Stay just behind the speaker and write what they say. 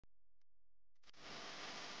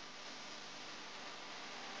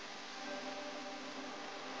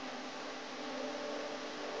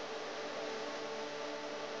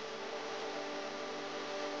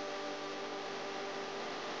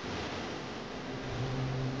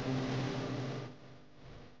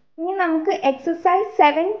നമുക്ക് exercise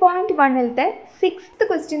 7.1-ത്തെ 6th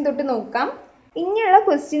question തൊട്ട് നോക്കാം. ഇങ്ങനെയുള്ള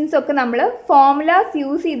ക്വസ്റ്റ്യൻസ് ഒക്കെ നമ്മൾ ഫോർമുലാസ്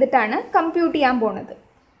യൂസ് ചെയ്തിട്ടാണ് കമ്പ്യൂട്ട് ചെയ്യാൻ പോകുന്നത്.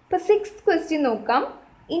 ഇപ്പോൾ 6th ക്വസ്റ്റ്യൻ നോക്കാം.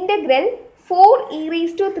 Integral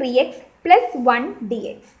 4e3x + 1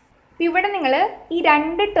 dx. അപ്പോൾ ഇവിടെ നിങ്ങൾ ഈ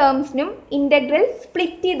രണ്ട് ടേംസിനും ഇൻ്റഗ്രൽ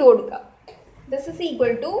സ്പ്ലിറ്റ് ചെയ്ത് കൊടുക്കുക. This is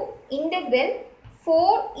equal to integral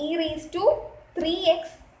 4e3x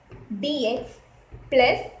dx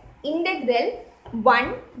plus integral 1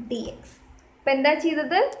 dx. അപ്പോൾ എന്താ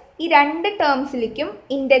ചെയ്തത്? ഈ രണ്ട് ടേംസിലേക്കും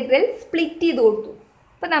ഇൻ്റഗ്രൽ സ്പ്ലിറ്റ് ചെയ്ത് കൊടുത്തു.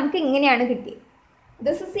 അപ്പോൾ നമുക്ക് ഇങ്ങനെയാണ് കിട്ടിയത്.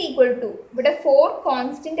 ദിസ് ഇസ് ഈക്വൽ ടു, ഇവിടെ 4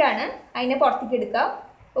 കോൺസ്റ്റൻ്റ് ആണ്, അതിനെ പുറത്തേക്ക് എടുക്കുക.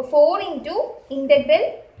 അപ്പോൾ 4 into integral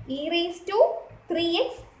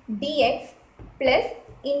e3x dx plus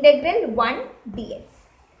integral 1 dx.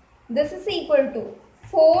 This is equal to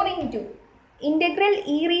 4 into integral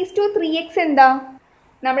e3x എന്താ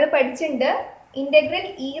നമ്മൾ പഠിച്ചിട്ടുണ്ട്. ഇൻ്റഗ്രൽ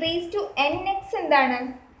e⁻nx എന്താണ്?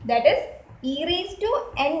 That is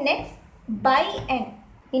e⁻nx by n.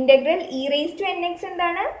 Integral e⁻nx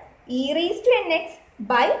എന്താണ്? e⁻nx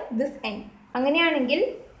by this n. അങ്ങനെയാണെങ്കിൽ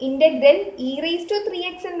ഇൻ്റഗ്രൽ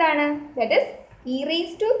e3x എന്താണ്? That is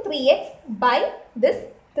e3x by this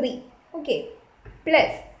 3. Okay,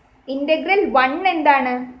 plus integral 1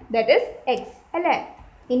 എന്താണ്? That is x അല്ലേ?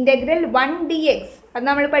 Integral 1 dx അത്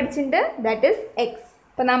നമ്മൾ പഠിച്ചിട്ടുണ്ട്. That is x.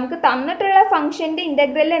 അപ്പോൾ നമുക്ക് തന്നിട്ടുള്ള ഫംഗ്ഷൻ്റെ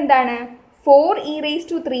ഇൻ്റഗ്രൽ എന്താണ്?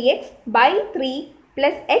 4e3x by 3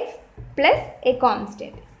 plus X plus A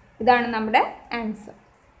constant. ഇതാണ് നമ്മുടെ ആൻസർ.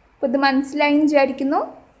 അപ്പോൾ ഇത് മനസ്സിലായി വിചാരിക്കുന്നു.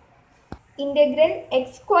 Integral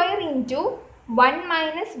x² into 1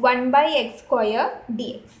 minus 1 by x²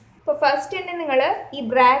 dx. അപ്പോൾ ഫസ്റ്റ് തന്നെ നിങ്ങൾ ഈ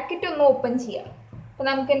ബ്രാക്കറ്റ് ഒന്ന് ഓപ്പൺ ചെയ്യാം. അപ്പോൾ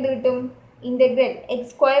നമുക്ക് എന്ത് കിട്ടും? Integral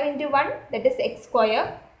x² into 1 that is x²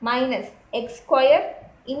 minus x²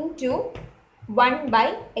 into 1 by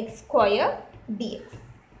x² dx.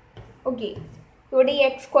 Okay, ഇവിടെ ഈ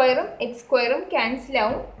x²ഉം ക്യാൻസൽ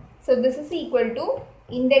ആവും. So this is equal to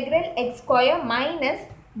integral x² minus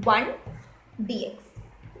 1 dx.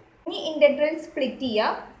 ഇനി ഇൻ്റഗ്രൽ സ്പ്ലിറ്റ്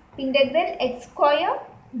ചെയ്യുക. Integral x²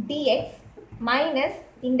 dx minus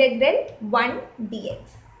integral 1 dx.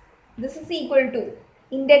 This is equal to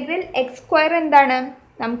integral x² എന്താണ്?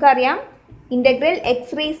 നമുക്കറിയാം integral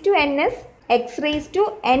x⁻n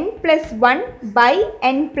x⁻n + 1 by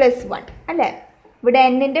n + 1 അല്ലേ? ഇവിടെ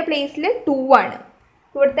n-ൻ്റെ പ്ലേസിൽ 2 ആണ്.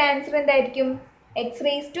 ഇവിടുത്തെ ആൻസർ എന്തായിരിക്കും?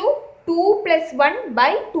 x⁻2 + 1 by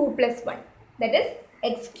 2 + 1 that is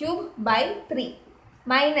x³ by 3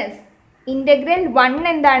 minus integral 1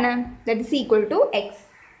 എന്താണ്? That is equal to x.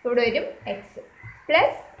 ഇവിടെ വരും x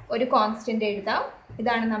പ്ലസ് ഒരു കോൺസ്റ്റൻ്റ് എഴുതാം.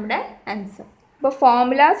 ഇതാണ് നമ്മുടെ ആൻസർ. അപ്പോൾ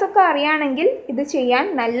ഫോർമുലാസ് ഒക്കെ അറിയുകയാണെങ്കിൽ ഇത് ചെയ്യാൻ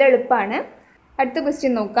നല്ല എളുപ്പമാണ്. അടുത്ത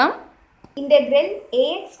ക്വസ്റ്റ്യൻ നോക്കാം. Integral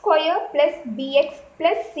ax² plus bx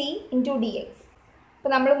plus c into dx.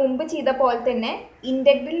 അപ്പോൾ നമ്മൾ മുമ്പ് ചെയ്ത പോലെ തന്നെ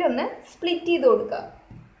ഇൻ്റഗ്രലൊന്ന് സ്പ്ലിറ്റ് ചെയ്ത് കൊടുക്കുക.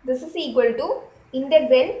 This is equal to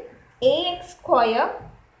integral ax²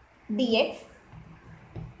 dx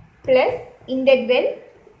plus integral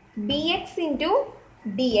bx into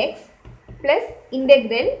dx plus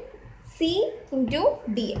integral c into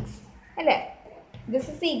dx അല്ലേ? ദിസ്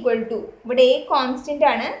ഇസ് ഈക്വൽ ടു, ഇവിടെ a കോൺസ്റ്റൻ്റ്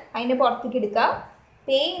ആണ്, അതിനെ പുറത്തേക്ക് എടുക്കുക.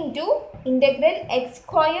 a into integral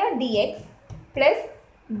x² dx plus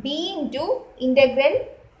b into integral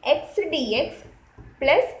x dx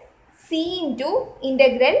plus c into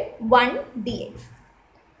integral 1 dx.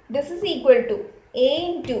 This is equal to a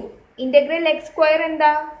into integral x²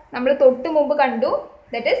 എന്താ? നമ്മൾ തൊട്ട് മുമ്പ് കണ്ടു,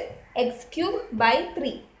 that is x³ by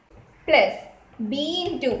 3 plus b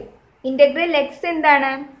into integral x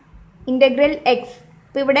എന്താണ്? Integral x.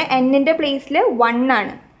 ഇപ്പോൾ ഇവിടെ n-ൻ്റെ പ്ലേസിൽ 1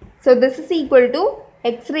 ആണ്. So this is equal to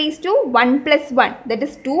x⁻1 + 1 that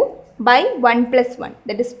is 2 by 1 + 1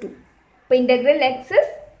 that is 2. അപ്പോൾ integral x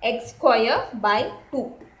is x² by 2.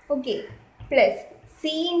 Okay, plus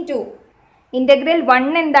c into integral 1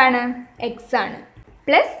 എന്താണ്? x ആണ്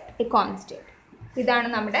plus A constant. ഇതാണ്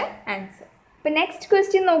നമ്മുടെ ആൻസർ. ഇപ്പോൾ നെക്സ്റ്റ്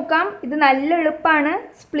ക്വസ്റ്റ്യൻ നോക്കാം. ഇത് നല്ല എളുപ്പമാണ്,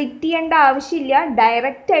 സ്പ്ലിറ്റ് ചെയ്യേണ്ട ആവശ്യമില്ല,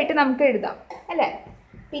 ഡയറക്റ്റ് ആയിട്ട് നമുക്ക് എഴുതാം അല്ലേ?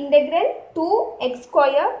 Integral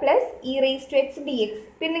 2x² plus e⁻x dx.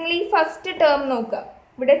 പിന്നെ നിങ്ങൾ ഈ ഫസ്റ്റ് ടേം നോക്കുക.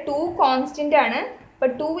 ഇവിടെ 2 കോൺസ്റ്റൻ്റ് ആണ്.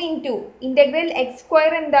 അപ്പോൾ 2 ഇൻറ്റു ഇൻ്റഗ്രൽ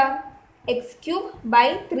x² എന്താ? x³ ബൈ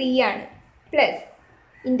 3 ആണ് പ്ലസ്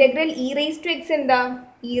ഇൻ്റഗ്രൽ e⁻x എന്താ?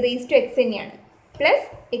 e⁻x തന്നെയാണ് പ്ലസ്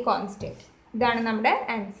എ കോൺസ്റ്റൻറ്റ്. ഇതാണ് നമ്മുടെ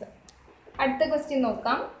ആൻസർ. അടുത്ത ക്വസ്റ്റ്യൻ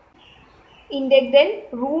നോക്കാം. Integral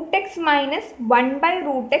 √x minus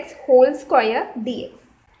 1/√x ഹോൾ² dx.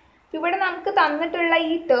 ഇവിടെ നമുക്ക് തന്നിട്ടുള്ള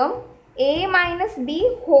ഈ ടേം a മൈനസ് ബി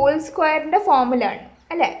ഹോൾ² ഫോമുലാണ്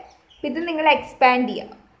അല്ലേ? ഇത് നിങ്ങൾ എക്സ്പാൻഡ്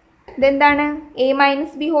ചെയ്യുക. ഇതെന്താണ്? a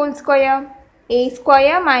minus B ഹോൾ²,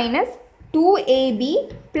 a² minus 2ab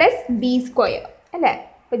plus b² അല്ലേ?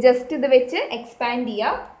 അപ്പോൾ ജസ്റ്റ് ഇത് വെച്ച് എക്സ്പാൻഡ്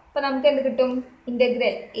ചെയ്യുക. അപ്പോൾ നമുക്ക് എന്ത് കിട്ടും?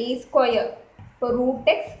 ഇൻ്റഗ്രൽ എ സ്ക്വയർ, ഇപ്പോൾ root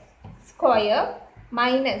X square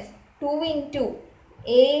minus 2 into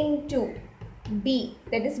A into B,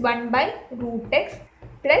 that is 1 by root X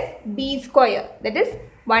plus B square, that is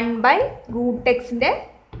 1 by root എക്സിൻ്റെ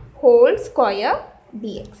whole square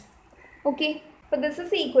D X. Okay, അപ്പോൾ this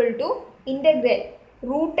is equal to integral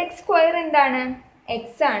root X square എന്താണ്?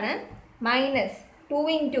 X ആണ്, minus 2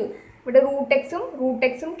 into ഇവിടെ root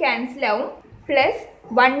എക്സും cancel ആവും, plus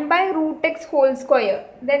 1 by root X whole square,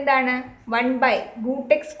 ഇതെന്താണ്? 1 by root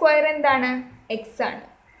X square എന്താണ്? X ആണ്,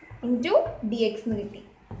 ഇൻറ്റു ഡി എക്സ് എന്ന് കിട്ടി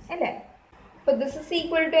അല്ലേ. അപ്പോൾ ദിസ് ഇസ്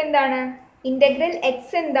ഈക്വൽ ടു എന്താണ്? ഇൻ്റഗ്രൽ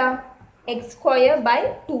എക്സ് എന്താ? എക്സ് സ്ക്വയർ ബൈ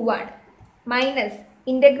 2 ആണ്, minus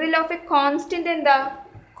integral of A constant എന്താ?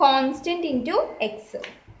 Constant into X,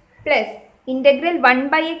 plus integral 1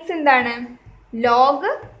 by X എന്താണ്?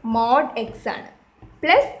 ലോഗ് മോഡ് എക്സ് ആണ്,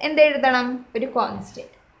 പ്ലസ് എന്തെഴുതണം? ഒരു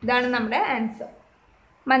കോൺസ്റ്റൻറ്റ്. ഇതാണ് നമ്മുടെ ആൻസർ.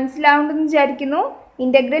 മനസ്സിലാവുണ്ടെന്ന് വിചാരിക്കുന്നു.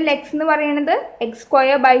 ഇൻ്റഗ്രൽ എക്സ് എന്ന് പറയുന്നത് എക്സ്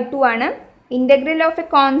സ്ക്വയർ ബൈ 2 ആണ്. ഇൻ്റഗ്രൽ ഓഫ് എ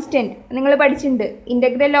കോൺസ്റ്റൻറ്റ് നിങ്ങൾ പഠിച്ചിട്ടുണ്ട്.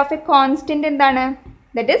 ഇൻ്റഗ്രൽ ഓഫ് എ കോൺസ്റ്റൻറ്റ് എന്താണ്?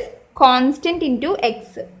 That is constant into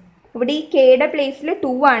X. ഇവിടെ ഈ കെയുടെ പ്ലേസിൽ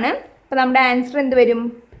 2 ആണ്, അപ്പോൾ നമ്മുടെ ആൻസർ എന്ത് വരും?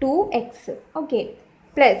 2x. Okay,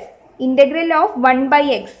 plus integral of 1 by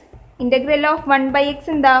X. Integral of 1 by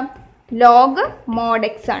X എന്താ? ലോഗ് മോഡ്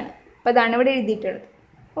എക്സ് ആണ്. അപ്പോൾ അതാണ് ഇവിടെ എഴുതിയിട്ടുള്ളത്.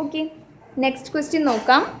 ഓക്കെ, നെക്സ്റ്റ് ക്വസ്റ്റ്യൻ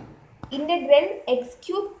നോക്കാം. Integral X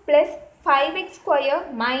cube plus 5x square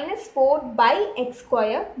minus 4 by X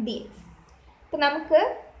square D X. അപ്പോൾ നമുക്ക്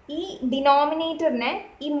ഈ ഡിനോമിനേറ്ററിനെ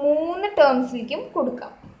ഈ 3 ടേംസിലേക്കും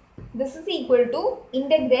കൊടുക്കാം. This is equal to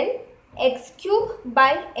integral X cube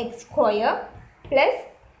by X square plus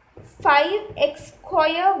 5x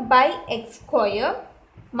square by X square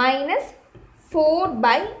minus 4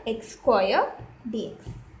 by X square D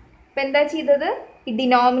X. അപ്പോൾ എന്താ ചെയ്തത്? ഈ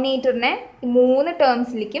ഡിനോമിനേറ്ററിനെ ഈ 3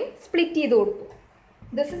 ടേംസിലേക്കും സ്പ്ലിറ്റ് ചെയ്ത് കൊടുത്തു.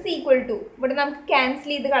 ദിസ് ഇസ് ഈക്വൽ ടു ഇവിടെ നമുക്ക്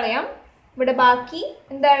ക്യാൻസൽ ചെയ്ത് കളയാം. ഇവിടെ ബാക്കി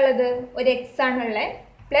എന്താ ഉള്ളത്? ഒരു എക്സ് ആണുള്ളത്,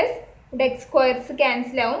 പ്ലസ് ഇവിടെ എക്സ് സ്ക്വയർസ്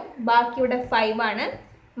ക്യാൻസൽ ആവും, ബാക്കി ഇവിടെ 5 ആണ്,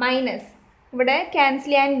 മൈനസ് ഇവിടെ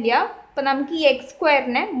ക്യാൻസൽ ചെയ്യാനില്ല. അപ്പോൾ നമുക്ക് ഈ എക്സ്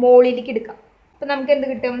സ്ക്വയറിനെ മുകളിലേക്ക് എടുക്കാം. അപ്പോൾ നമുക്ക് എന്ത്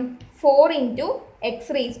കിട്ടും? 4 ഇൻറ്റു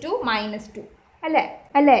എക്സ് റേസ് ടു -2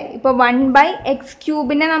 അല്ലേ. ഇപ്പോൾ 1 ബൈ എക്സ്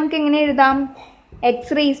ക്യൂബിനെ നമുക്ക് എങ്ങനെ എഴുതാം?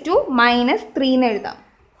 എക്സ് റേസ് ടു -3 എന്ന് എഴുതാം.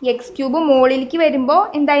 ഈ എക്സ് ക്യൂബ് മുകളിലേക്ക് വരുമ്പോൾ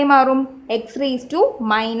എന്തായി മാറും? എക്സ് റേസ് ടു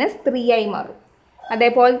 -3 ആയി മാറും.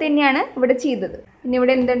 അതേപോലെ തന്നെയാണ് ഇവിടെ ചെയ്തത്. പിന്നെ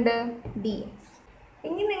ഇവിടെ എന്തുണ്ട്? D X.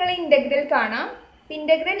 ഇനി നിങ്ങൾ ഇൻ്റഗ്രൽ കാണാം.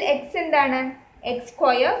 ഇൻ്റഗ്രൽ എക്സ് എന്താണ്? എക്സ്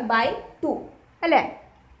സ്ക്വയർ ബൈ 2 അല്ലേ,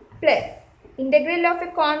 plus integral of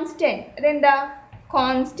A constant, അതെന്താ?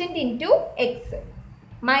 Constant into X,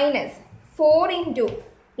 minus 4 into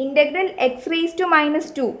integral X raise to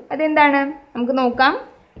 -2, അതെന്താണ്? നമുക്ക് നോക്കാം.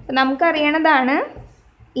 അപ്പം നമുക്കറിയണതാണ്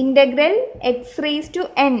integral X raise to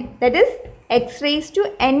N, that is X raise to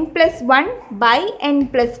n plus 1 by n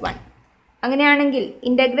plus 1. അങ്ങനെയാണെങ്കിൽ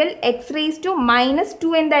integral X raise to -2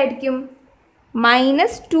 എന്തായിരിക്കും?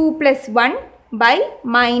 -2 plus 1 by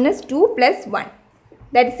 -2 plus 1,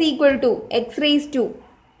 that is equal to X raise to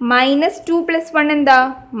 -2 plus 1 എന്താ?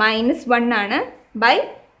 -1 ആണ്, by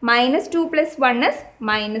 -2 plus 1 is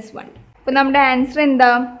 -1. അപ്പോൾ നമ്മുടെ answer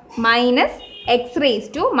എന്താ? Minus X raise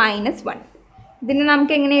to -1. ഇതിന്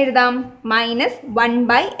നമുക്ക് എങ്ങനെ എഴുതാം? -1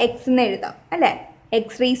 ബൈ എക്സ് എന്ന് എഴുതാം അല്ലേ.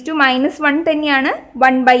 എക്സ് റേസ് ടു -1 തന്നെയാണ്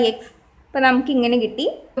 1 ബൈ എക്സ്. അപ്പോൾ നമുക്ക് ഇങ്ങനെ കിട്ടി.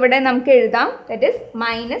 ഇവിടെ നമുക്ക് എഴുതാം, ദറ്റ് ഇസ്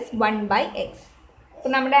 -1 ബൈ എക്സ്.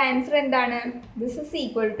 അപ്പോൾ നമ്മുടെ ആൻസർ എന്താണ്? This is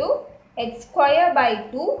equal to X square by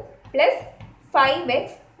 2 plus 5x,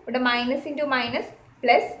 ഇവിടെ minus into minus,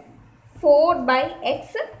 plus 4 by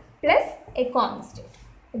X plus A constant.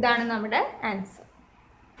 ഇതാണ് നമ്മുടെ ആൻസർ.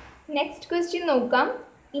 നെക്സ്റ്റ് ക്വസ്റ്റ്യൻ നോക്കാം.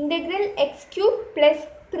 Integral X cube plus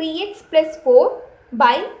 3x plus 4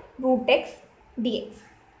 by root X D X.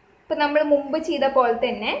 ഇപ്പോൾ നമ്മൾ മുമ്പ് ചെയ്ത പോലെ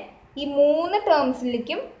തന്നെ ഈ 3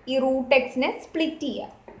 ടേംസിലേക്കും ഈ റൂട്ട് എക്സിനെ സ്പ്ലിറ്റ്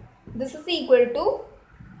ചെയ്യാം. This is equal to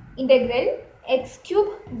integral X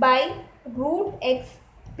cube by root X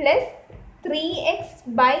plus 3x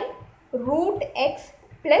by root X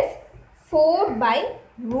plus 4 by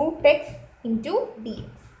root X into D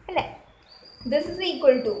X അല്ലേ. This is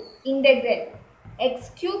equal to integral X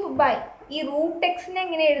cube by ഈ root എക്സിനെ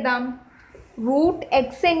എങ്ങനെ എഴുതാം? Root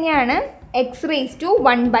X തന്നെയാണ് X raise to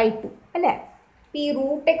 1 by 2 അല്ലേ. അപ്പോൾ ഈ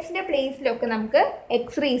root എക്സിൻ്റെ പ്ലേസിലൊക്കെ നമുക്ക്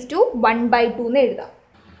എക്സ് റേസ് ടു 1 ബൈ 2 എന്ന് എഴുതാം.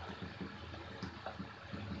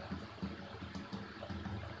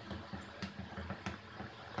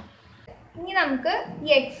 ഇനി നമുക്ക്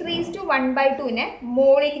ഈ എക്സ് റേസ് ടു 1 ബൈ 2നെ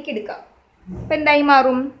മുകളിലേക്ക് എടുക്കാം. അപ്പോൾ എന്തായി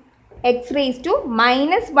മാറും? എക്സ് റേസ് ടു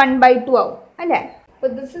 -1 ബൈ 2 ആവും അല്ലേ. അപ്പോൾ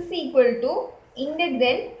this is equal to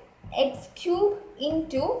integral X cube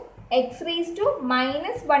into x raised to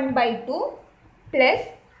minus 1 by 2 plus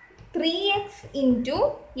 3x into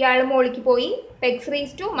ഇയാൾ മോളിക്ക് പോയി x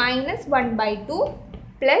raised to minus 1 by 2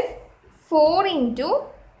 plus 4 into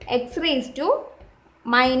x raised to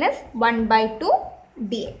minus 1 by 2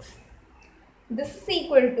 dx. This is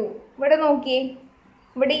equal to, ഇവിടെ നോക്കിയേ,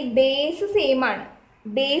 ഇവിടെ ഈ base same ആണ്.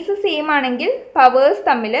 Base same ആണെങ്കിൽ powers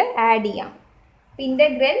തമ്മിൽ add ചെയ്യാം.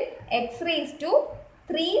 Integral X raise to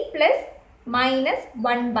 3 plus minus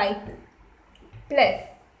 1 by 2 plus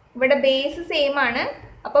ഇവിടെ base same ആണ്,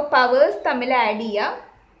 അപ്പോൾ പവേഴ്സ് തമ്മിൽ ആഡ് ചെയ്യാം.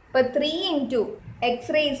 അപ്പോൾ 3 into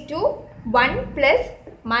X raise to 1 plus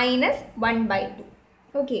minus 1 by 2.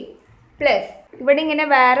 Okay, plus ഇവിടെ ഇങ്ങനെ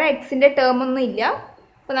വേറെ എക്സിൻ്റെ ടേം ഒന്നും ഇല്ല,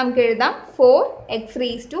 അപ്പോൾ നമുക്ക് എഴുതാം 4x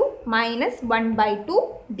raised to minus 1 by 2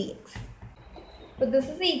 dx. അപ്പോൾ this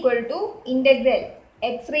is equal to integral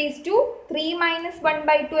x raised to 3 minus 1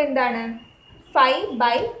 by 2 എന്താണ്? 5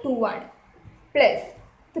 by 2 ആണ്. Plus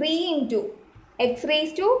 3 into x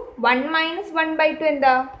raised to 1 minus 1 by 2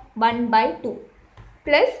 എന്താ? 1 by 2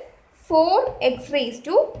 plus 4x raised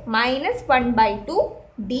to minus 1 by 2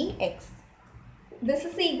 dx. This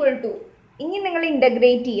is equal to, ഇനി നിങ്ങൾ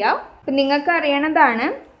integrate ചെയ്യുക. അപ്പം നിങ്ങൾക്ക് അറിയണതാണ്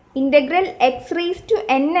integral X raise to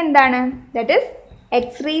N എന്താണ്? That is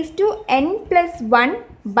X raise to N plus 1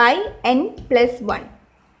 by N plus 1.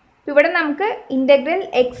 ഇവിടെ നമുക്ക് integral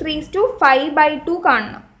X raise to 5 by 2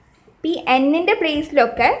 കാണണം. അപ്പം ഈ എന്നിൻ്റെ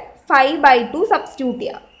പ്ലേസിലൊക്കെ 5 by 2 സബ്സ്റ്റിറ്റ്യൂട്ട്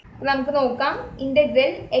ചെയ്യാം. അപ്പം നമുക്ക് നോക്കാം,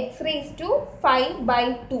 integral X raise to 5 by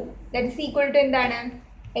 2 that is equal to എന്താണ്?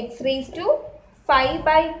 X raise to 5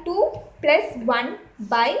 by 2 plus 1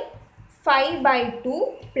 by 5 by 2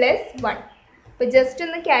 plus 1. അപ്പോൾ ജസ്റ്റ്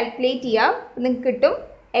ഒന്ന് കാൽക്കുലേറ്റ് ചെയ്യുക, നിങ്ങൾക്ക് കിട്ടും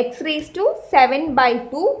X raise to 7 by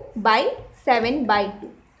 2 by 7 by 2.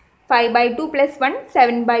 5 by 2 plus 1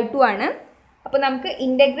 7 by 2 ആണ്. അപ്പോൾ നമുക്ക്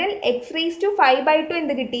integral X raise to 5 by 2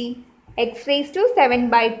 എന്ത് കിട്ടി? X raise to 7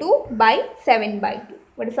 by 2 by 7 by 2.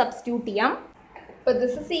 ഇവിടെ സബ്സ്റ്റിറ്റ്യൂട്ട് ചെയ്യാം. അപ്പോൾ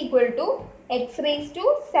this is equal to X raise to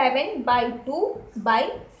 7 by 2 by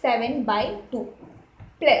 7 by 2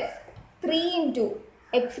 plus 3 into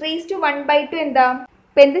X raise to 1 by 2 എന്താ?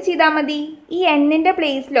 ഇപ്പം എന്ത് ചെയ്താൽ മതി? ഈ എന്നിൻ്റെ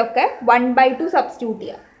പ്ലേസിലൊക്കെ 1 by 2 സബ്സ്റ്റിറ്റ്യൂട്ട്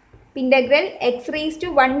ചെയ്യുക. Integral X raise to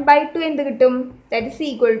 1 by 2 എന്ത് കിട്ടും? That is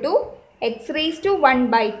equal to X raise to 1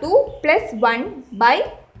 by 2 plus 1 by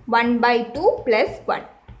 1 by 2 plus 1.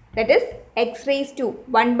 That is X raise to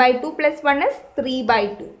 1 by 2 plus 1 is 3 by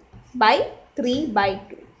 2 by 3 by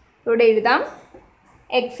 2. ഇവിടെ എഴുതാം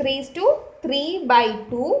X raise to 3 by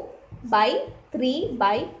 2 by 3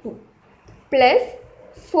 by 2 plus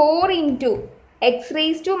 4 into X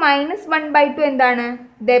raise to minus 1 by 2 എന്താണ്?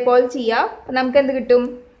 ഇതേപോലെ ചെയ്യുക. അപ്പം നമുക്ക് എന്ത് കിട്ടും?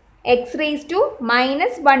 X raise to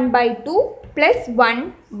minus 1 by 2 plus 1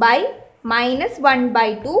 by minus 1 by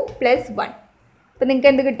 2 plus 1. അപ്പം നിങ്ങൾക്ക്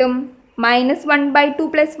എന്ത് കിട്ടും? മൈനസ് 1 by 2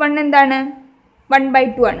 പ്ലസ് 1 എന്താണ്? 1 by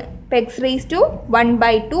 2 ആണ്. അപ്പം X raise to 1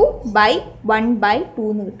 by 2 by 1 by 2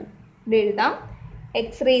 എന്ന് കിട്ടും. ഇവിടെ എഴുതാം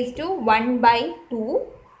X raise to 1 by 2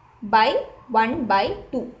 by 1 by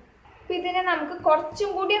 2. അപ്പോൾ ഇതിനെ നമുക്ക് കുറച്ചും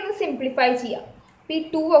കൂടി ഒന്ന് സിംപ്ലിഫൈ ചെയ്യാം. അപ്പോൾ ഈ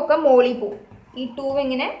 2 ഒക്കെ മോളിൽ പോവും, ഈ 2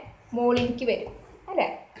 ഇങ്ങനെ മോളിലേക്ക് വരും അല്ലേ?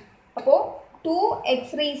 അപ്പോൾ 2x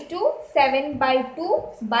raised to 7 by 2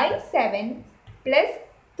 by 7 plus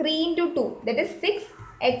 3 into 2 that is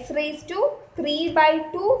 6x raised to 3 by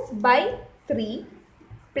 2 by 3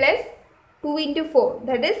 plus 2 into 4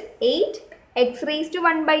 that is 8x raised to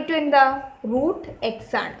 1 by 2 എന്താ? റൂട്ട്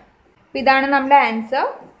എക്സ് ആണ്. അപ്പോൾ ഇതാണ് നമ്മുടെ ആൻസർ.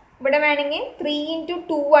 ഇവിടെ വേണമെങ്കിൽ 3 into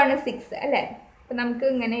 2 ആണ് 6 അല്ലേ? അപ്പോൾ നമുക്ക്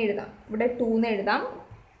ഇങ്ങനെ എഴുതാം, ഇവിടെ 2 എന്ന് എഴുതാം.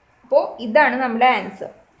 അപ്പോൾ ഇതാണ് നമ്മുടെ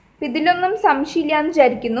ആൻസർ. അപ്പോൾ ഇതിലൊന്നും സംശയമില്ല എന്ന്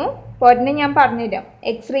വിചാരിക്കുന്നു. പോരനെ ഞാൻ പറഞ്ഞുതരാം.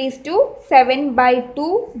 X raise to 7 by 2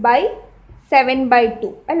 by 7 by 2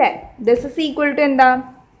 അല്ലേ? ദിസ് ഇസ് ഈക്വൽ ടു എന്താ?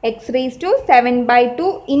 X raise to 7 by 2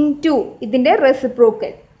 into ഇതിൻ്റെ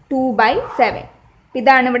റെസിപ്രോക്കൽ 2 by 7.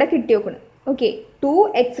 ഇതാണ് ഇവിടെ കിട്ടി നോക്കുന്നത്. Okay,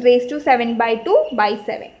 2x raised to 7 by 2 by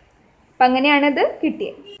 7. അപ്പം അങ്ങനെയാണിത്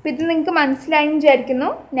കിട്ടിയത്. അപ്പം ഇത് നിങ്ങൾക്ക് മനസ്സിലായെന്ന് വിചാരിക്കുന്നു.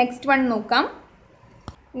 നെക്സ്റ്റ് വൺ നോക്കാം.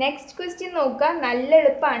 നെക്സ്റ്റ് ക്വസ്റ്റ്യൻ നോക്കുക, നല്ല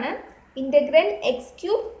എളുപ്പമാണ്. Integral X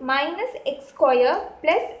cube minus X square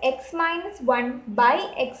plus X minus 1 by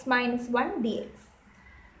X minus 1 D X.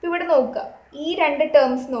 അപ്പം ഇവിടെ നോക്കുക, ഈ രണ്ട്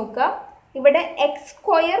ടേംസ് നോക്കുക. ഇവിടെ എക്സ്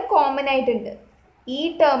സ്ക്വയർ കോമൺ ആയിട്ടുണ്ട്. ഈ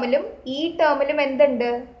ടേമിലും എന്തുണ്ട്?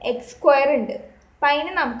 എക്സ് സ്ക്വയർ ഉണ്ട്. അപ്പം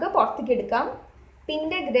അതിന് നമുക്ക് പുറത്തേക്ക് എടുക്കാം.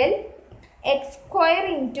 ഇൻ്റഗ്രൽ എക്സ് സ്ക്വയർ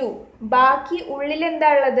ഇൻറ്റു ബാക്കി ഉള്ളിൽ എന്താ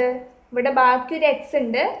ഉള്ളത്? ഇവിടെ ബാക്കി ഒരു എക്സ്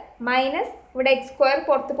ഉണ്ട്, മൈനസ് ഇവിടെ എക്സ് സ്ക്വയർ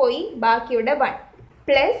പുറത്ത് പോയി, ബാക്കി ഇവിടെ 1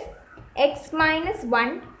 plus X minus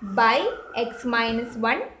 1 by X minus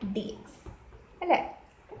 1 D X അല്ലേ?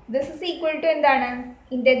 ദിസ് ഇസ് ഈക്വൽ ടു എന്താണ്?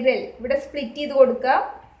 ഇൻ്റഗ്രൽ ഇവിടെ സ്പ്ലിറ്റ് ചെയ്ത് കൊടുക്കുക.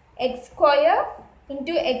 X square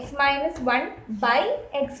into X minus 1 by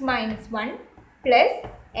X minus 1 plus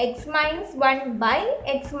x minus 1 by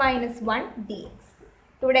x minus 1 dx.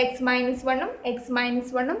 ഇവിടെ x minus 1 ഉം x minus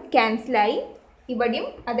 1 ഉം ക്യാൻസലായി, ഇവിടെയും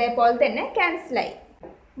അതേപോലെ തന്നെ ക്യാൻസലായി.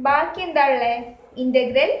 ബാക്കി എന്താ ഉള്ളത്?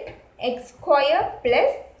 ഇൻ്റഗ്രൽ എക്സ് സ്ക്വയർ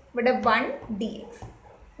പ്ലസ് ഇവിടെ 1 ഡി എക്സ്.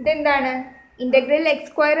 ഇതെന്താണ്? ഇൻ്റഗ്രൽ എക്സ്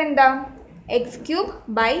സ്ക്വയർ എന്താ? X cube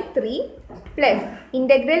by 3 plus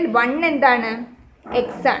integral 1 എന്താണ്?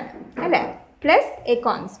 എക്സ് ആണ് അല്ലേ, പ്ലസ് എ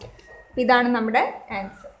കോൺസ്റ്റൻറ്റ്. ഇതാണ് നമ്മുടെ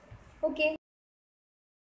ആൻസർ. ഓക്കെ.